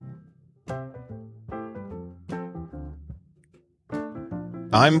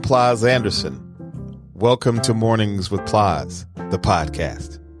I'm Plaz Anderson. Welcome to Mornings with Plaz, the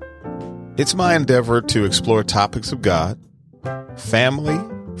podcast. It's my endeavor to explore topics of God, family,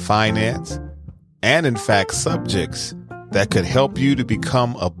 finance, and in fact, subjects that could help you to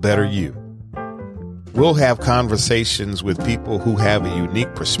become a better you. We'll have conversations with people who have a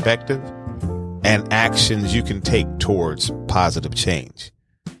unique perspective and actions you can take towards positive change.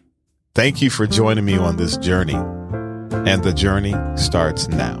 Thank you for joining me on this journey, and the journey starts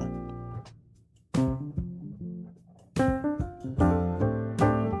now.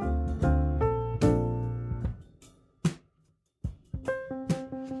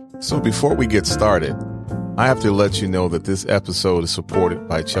 So before we get started, I have to let you know that this episode is supported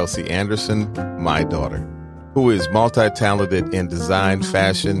by Chelsea Anderson, my daughter, who is multi-talented in design,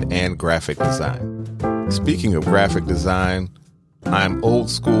 fashion, and graphic design. Speaking of graphic design, I'm old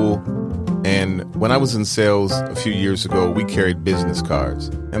school, and when I was in sales a few years ago, we carried business cards,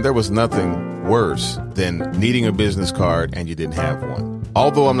 and there was nothing worse than needing a business card and you didn't have one.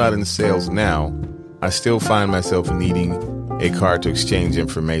 Although I'm not in sales now, I still find myself needing a card to exchange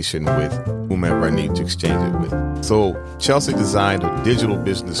information with whomever I need to exchange it with. So Chelsea designed a digital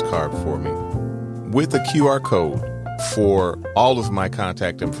business card for me with a QR code for all of my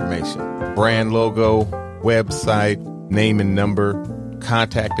contact information, brand logo, website, name and number,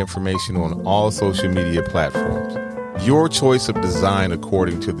 contact information on all social media platforms. Your choice of design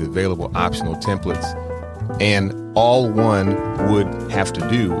according to the available optional templates. And all one would have to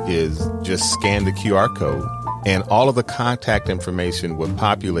do is just scan the QR code and all of the contact information would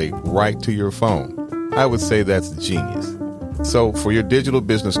populate right to your phone. I would say that's genius. So for your digital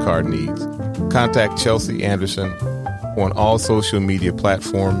business card needs, contact Chelsea Anderson on all social media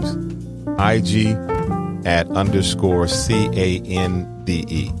platforms, IG @_CANDE.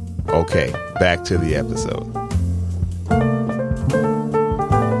 Okay, back to the episode.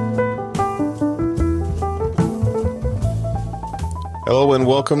 Hello and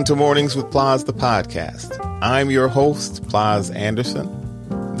welcome to Mornings with Plaz, the podcast. I'm your host, Plaz Anderson.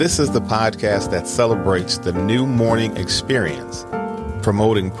 This is the podcast that celebrates the new morning experience,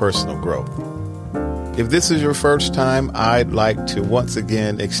 promoting personal growth. If this is your first time, I'd like to once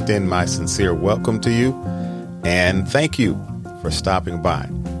again extend my sincere welcome to you and thank you for stopping by.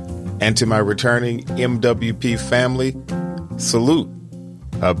 And to my returning MWP family, salute.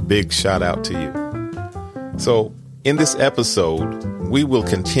 A big shout out to you. So in this episode, we will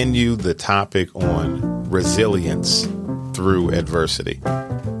continue the topic on resilience through adversity.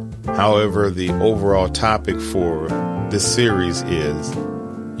 However, the overall topic for this series is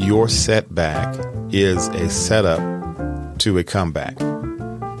your setback is a setup to a comeback.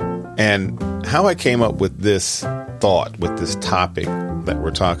 And how I came up with this thought, with this topic that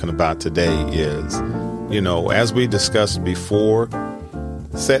we're talking about today is, as we discussed before,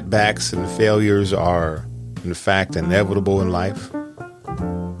 setbacks and failures are in fact inevitable in life.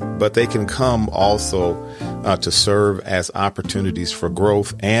 But they can come also to serve as opportunities for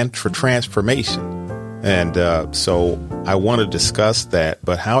growth and for transformation. And so I want to discuss that.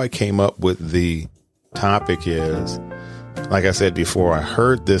 But how I came up with the topic is, like I said before, I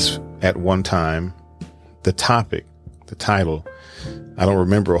heard this at one time. The topic, the title, I don't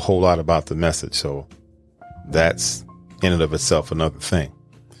remember a whole lot about the message. So that's in and of itself another thing.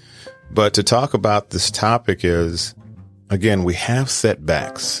 But to talk about this topic is, again, we have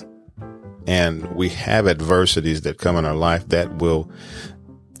setbacks. And we have adversities that come in our life that will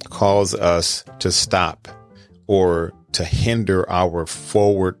cause us to stop or to hinder our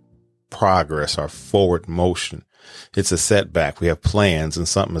forward progress, our forward motion. It's a setback. We have plans and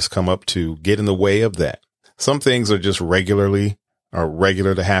something has come up to get in the way of that. Some things are just regular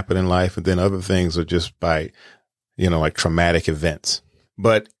to happen in life. And then other things are just by, like traumatic events.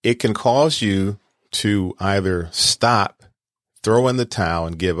 But it can cause you to either stop, throw in the towel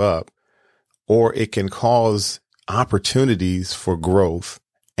and give up, or it can cause opportunities for growth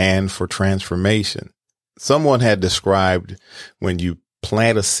and for transformation. Someone had described when you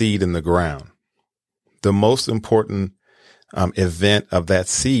plant a seed in the ground, the most important event of that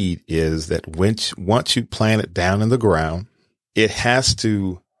seed is that once you plant it down in the ground, it has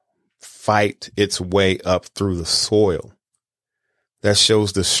to fight its way up through the soil. That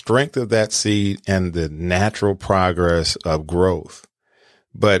shows the strength of that seed and the natural progress of growth.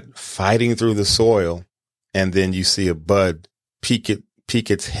 But fighting through the soil, and then you see a bud peek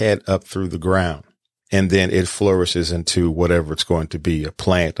its head up through the ground, and then it flourishes into whatever it's going to be, a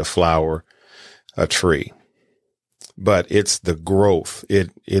plant, a flower, a tree. But it's the growth.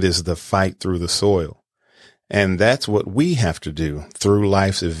 It is the fight through the soil. And that's what we have to do through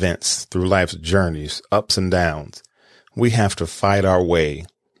life's events, through life's journeys, ups and downs. we have to fight our way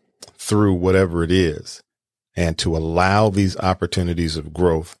through whatever it is and to allow these opportunities of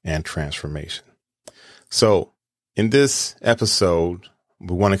growth and transformation. So in this episode,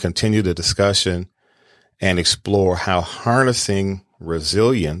 we want to continue the discussion and explore how harnessing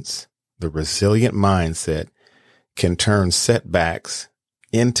resilience, the resilient mindset, can turn setbacks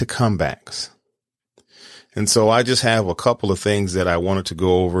into comebacks. And so I just have a couple of things that I wanted to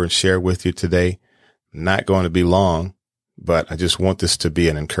go over and share with you today. Not going to be long, but I just want this to be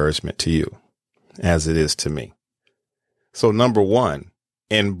an encouragement to you as it is to me. So number one,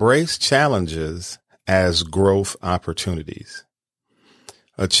 embrace challenges as growth opportunities.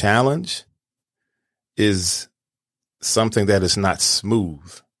 A challenge is something that is not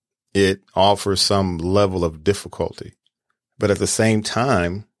smooth. It offers some level of difficulty, but at the same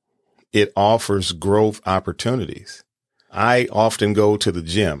time, it offers growth opportunities. I often go to the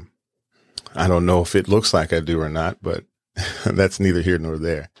gym. I don't know if it looks like I do or not, but that's neither here nor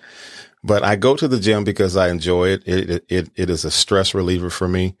there. But I go to the gym because I enjoy it. It is a stress reliever for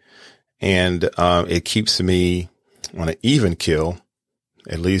me, and it keeps me on an even keel.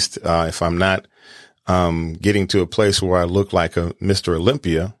 At least if I'm not getting to a place where I look like a Mr.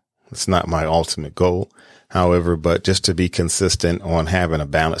 Olympia, it's not my ultimate goal. However, but just to be consistent on having a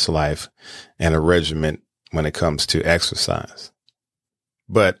balanced life and a regimen when it comes to exercise.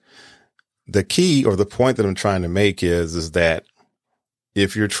 But the key, or the point that I'm trying to make is that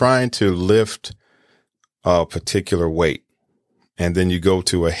if you're trying to lift a particular weight and then you go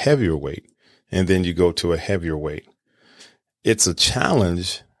to a heavier weight and then you go to a heavier weight, it's a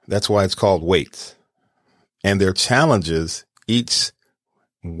challenge. That's why it's called weights. And they're challenges. Each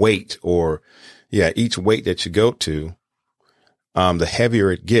weight that you go to, the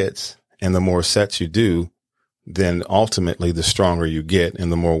heavier it gets and the more sets you do, then ultimately the stronger you get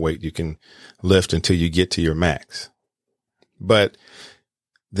and the more weight you can lift until you get to your max. But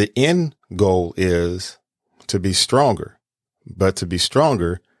the end goal is to be stronger. But to be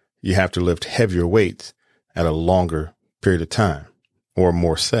stronger, you have to lift heavier weights at a longer period of time or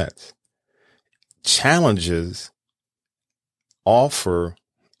more sets. Challenges offer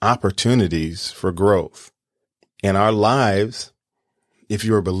opportunities for growth in our lives. If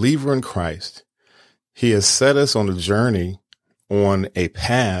you're a believer in Christ, He has set us on a journey, on a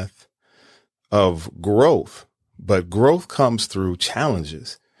path of growth, but growth comes through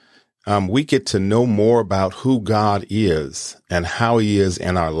challenges. We get to know more about who God is and how He is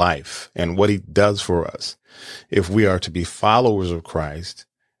in our life and what He does for us. If we are to be followers of Christ,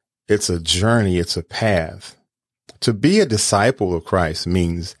 it's a journey, it's a path. To be a disciple of Christ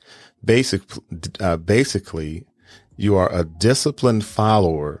means basically you are a disciplined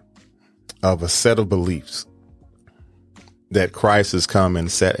follower of a set of beliefs that Christ has come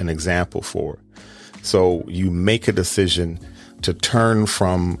and set an example for. So you make a decision to turn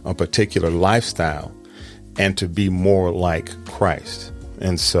from a particular lifestyle and to be more like Christ.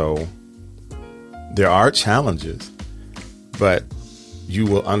 And so there are challenges, but you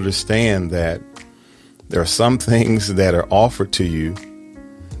will understand that there are some things that are offered to you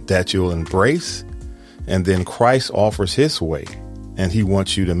that you'll embrace, and then Christ offers His way, and He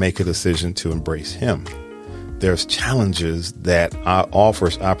wants you to make a decision to embrace Him. There's challenges that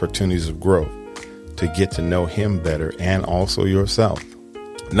offers opportunities of growth to get to know Him better and also yourself.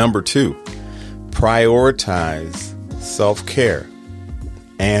 Number 2, prioritize self-care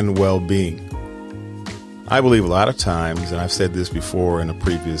and well-being. I believe a lot of times, and I've said this before in a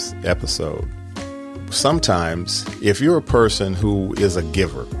previous episode, sometimes if you're a person who is a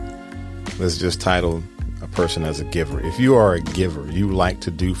giver, let's just title a person as a giver. If you are a giver, you like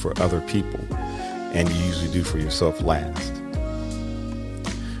to do for other people and you usually do for yourself last.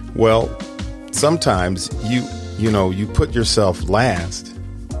 Well, sometimes you put yourself last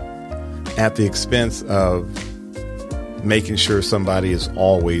at the expense of making sure somebody is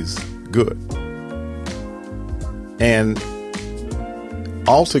always good. And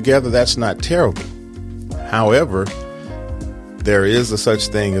altogether, that's not terrible. However, there is a such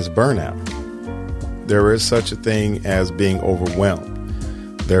thing as burnout. There is such a thing as being overwhelmed.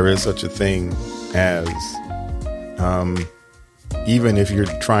 There is such a thing as even if you're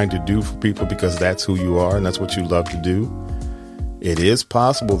trying to do for people because that's who you are and that's what you love to do, it is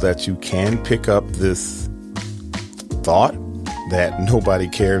possible that you can pick up this thought that nobody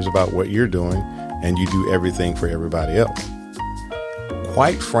cares about what you're doing and you do everything for everybody else.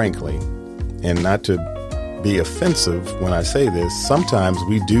 Quite frankly, and not to be offensive when I say this, sometimes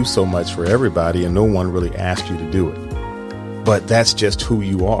we do so much for everybody and no one really asked you to do it. But that's just who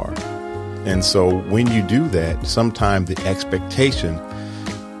you are. And so when you do that, sometimes the expectation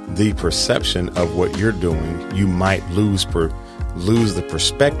the perception of what you're doing, you might lose the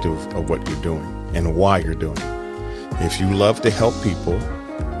perspective of what you're doing and why you're doing it. If you love to help people,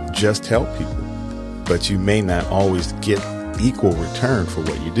 just help people. But you may not always get equal return for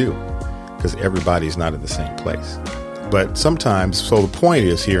what you do because everybody's not in the same place. But sometimes, so the point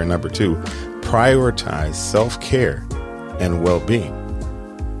is here, number 2, prioritize self-care and well-being.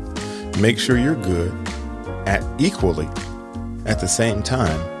 Make sure you're good equally at the same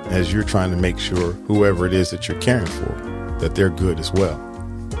time as you're trying to make sure whoever it is that you're caring for, that they're good as well.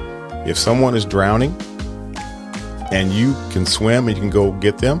 If someone is drowning and you can swim and you can go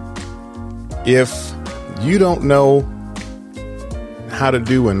get them, if you don't know how to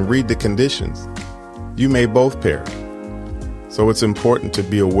do and read the conditions, you may both perish. So it's important to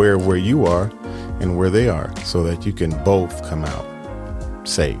be aware of where you are and where they are so that you can both come out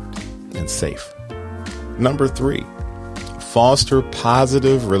saved and safe. Number 3, foster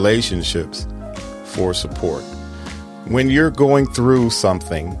positive relationships for support. When you're going through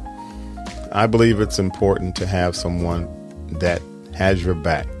something, I believe it's important to have someone that has your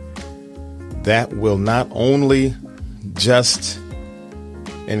back. That will not only just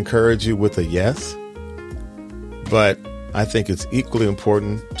encourage you with a yes, but I think it's equally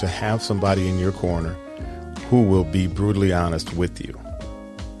important to have somebody in your corner who will be brutally honest with you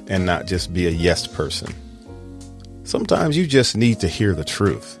and not just be a yes person. Sometimes you just need to hear the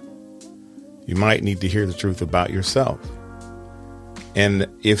truth. You might need to hear the truth about yourself. And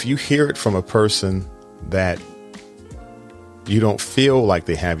if you hear it from a person that you don't feel like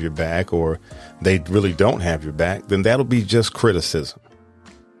they have your back or they really don't have your back, then that'll be just criticism.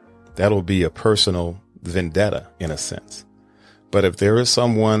 That'll be a personal vendetta in a sense. But if there is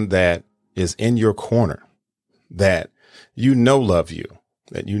someone that is in your corner, that you know love you,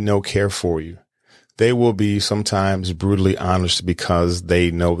 that you know care for you, they will be sometimes brutally honest because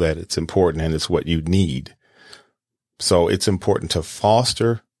they know that it's important and it's what you need. So it's important to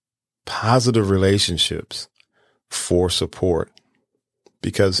foster positive relationships for support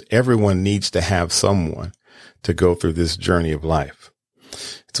because everyone needs to have someone to go through this journey of life.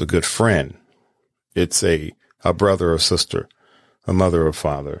 It's a good friend. It's a brother or sister, a mother or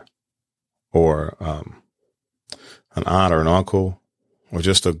father, or an aunt or an uncle, or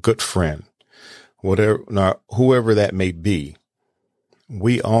just a good friend, whoever that may be.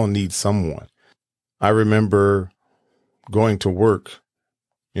 We all need someone. I remember going to work.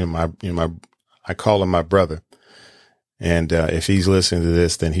 I call him my brother, and if he's listening to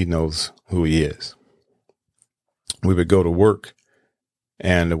this, then he knows who he is. We would go to work,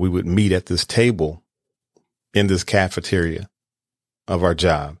 and we would meet at this table in this cafeteria of our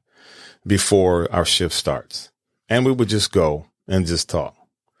job before our shift starts. And we would just go and just talk.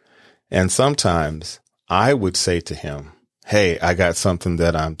 And sometimes I would say to him, hey, I got something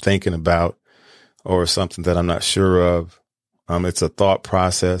that I'm thinking about or something that I'm not sure of. It's a thought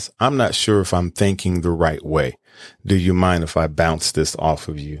process. I'm not sure if I'm thinking the right way. Do you mind if I bounce this off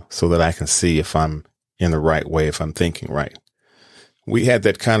of you so that I can see if I'm in the right way, if I'm thinking right? We had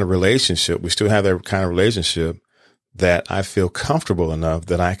that kind of relationship. We still have that kind of relationship that I feel comfortable enough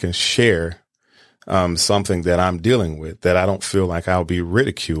that I can share something that I'm dealing with, that I don't feel like I'll be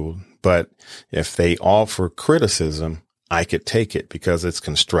ridiculed. But if they offer criticism, I could take it because it's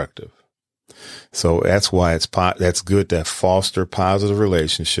constructive. So that's why that's good to foster positive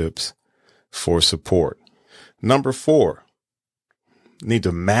relationships for support. Number 4, need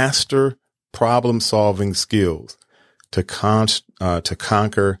to master problem solving skills to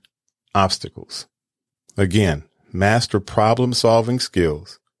conquer obstacles. Again, master problem solving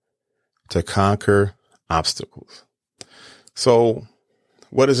skills to conquer obstacles. So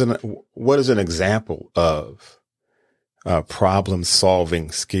what is an example of problem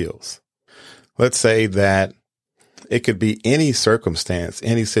solving skills? Let's say that it could be any circumstance,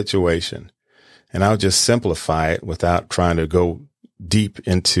 any situation, and I'll just simplify it without trying to go deep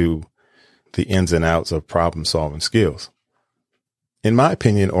into the ins and outs of problem solving skills. In my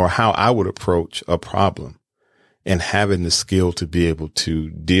opinion, or how I would approach a problem and having the skill to be able to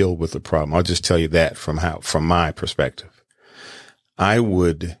deal with the problem. I'll just tell you that from my perspective. I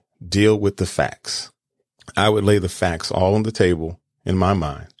would deal with the facts. I would lay the facts all on the table in my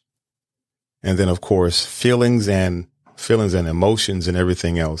mind. And then, of course, feelings and emotions and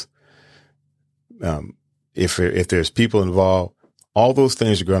everything else. If there's people involved, all those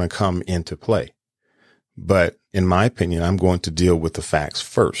things are going to come into play. But in my opinion, I'm going to deal with the facts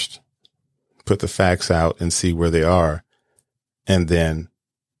first, put the facts out and see where they are. And then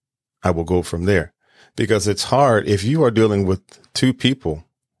I will go from there, because it's hard if you are dealing with two people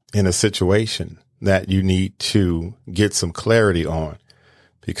in a situation that you need to get some clarity on.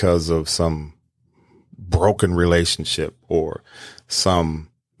 because of some broken relationship or some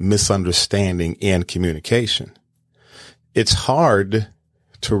misunderstanding in communication. It's hard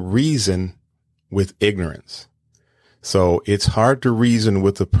to reason with ignorance. So it's hard to reason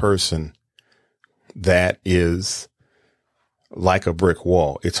with a person that is like a brick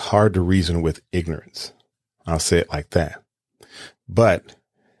wall. It's hard to reason with ignorance. I'll say it like that. But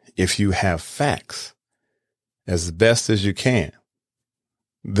if you have facts as best as you can,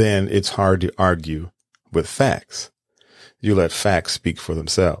 then it's hard to argue with facts. You let facts speak for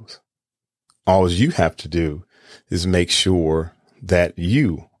themselves. All you have to do is make sure that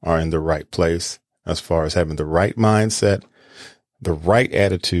you are in the right place as far as having the right mindset, the right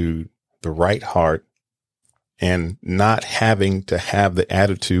attitude, the right heart, and not having to have the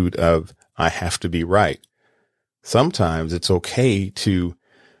attitude of, I have to be right. Sometimes it's okay to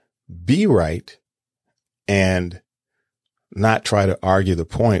be right and not try to argue the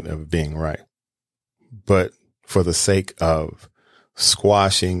point of being right. But for the sake of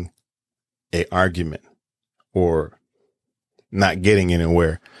squashing an argument or not getting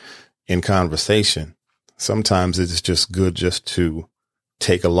anywhere in conversation, sometimes it's just good just to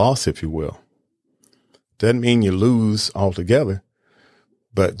take a loss, if you will. Doesn't mean you lose altogether,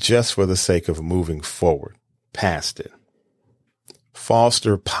 but just for the sake of moving forward past it.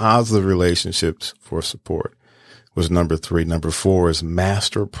 Foster positive relationships for support was number 3. Number 4 is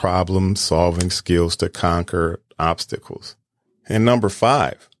master problem solving skills to conquer obstacles. And number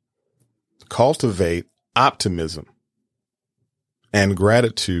 5, cultivate optimism and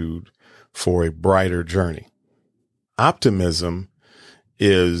gratitude for a brighter journey. Optimism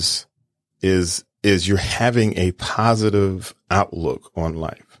is you're having a positive outlook on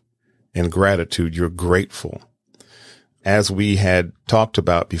life, and gratitude, you're grateful. As we had talked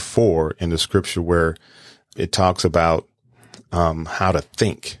about before in the scripture where it talks about how to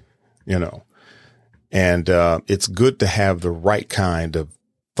think, and it's good to have the right kind of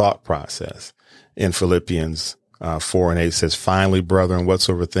thought process. In Philippians 4:8 says, finally, brethren,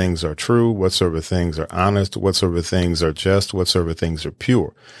 whatsoever things are true, whatsoever things are honest, whatsoever things are just, whatsoever things are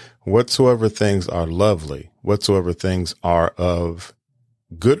pure, whatsoever things are lovely, whatsoever things are of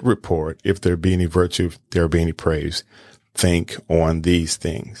good report, if there be any virtue, if there be any praise, think on these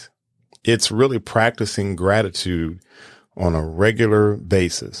things. It's really practicing gratitude on a regular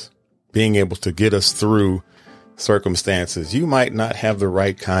basis, being able to get us through circumstances. You might not have the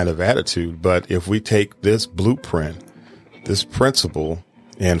right kind of attitude, but if we take this blueprint, this principle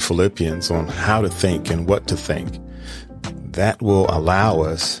in Philippians on how to think and what to think, that will allow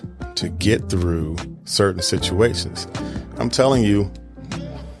us to get through certain situations. I'm telling you,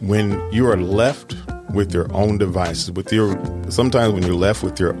 when you are left with your own devices, sometimes when you're left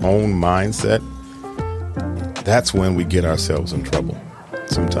with your own mindset, that's when we get ourselves in trouble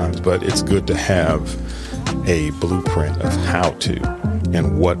sometimes. But it's good to have a blueprint of how to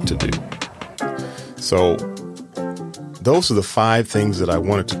and what to do. So those are the 5 things that I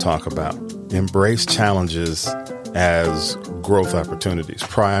wanted to talk about. Embrace challenges as growth opportunities,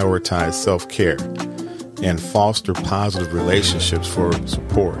 prioritize self-care, and foster positive relationships for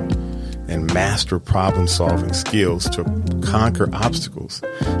support, and master problem-solving skills to conquer obstacles,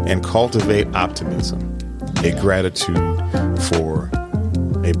 and cultivate optimism, a gratitude for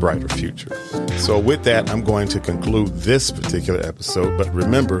a brighter future. So with that, I'm going to conclude this particular episode. But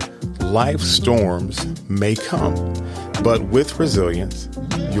remember, life storms may come, but with resilience,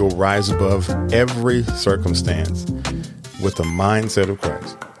 you'll rise above every circumstance with the mindset of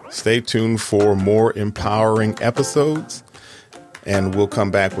Christ. Stay tuned for more empowering episodes, and we'll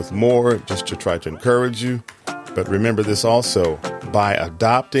come back with more just to try to encourage you. But remember this also, by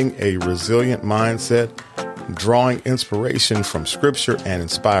adopting a resilient mindset, drawing inspiration from scripture and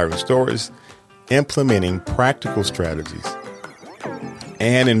inspiring stories, implementing practical strategies,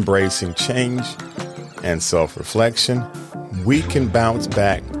 and embracing change and self-reflection, we can bounce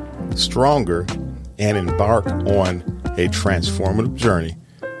back stronger and embark on a transformative journey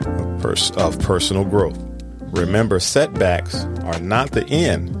of personal growth. Remember, setbacks are not the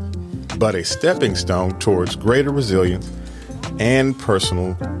end, but a stepping stone towards greater resilience and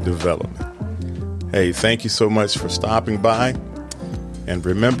personal development. Hey, thank you so much for stopping by. And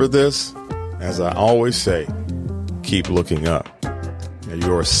remember this, as I always say, keep looking up.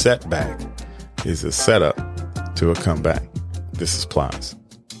 Your setback is a setup to a comeback. This is Plies.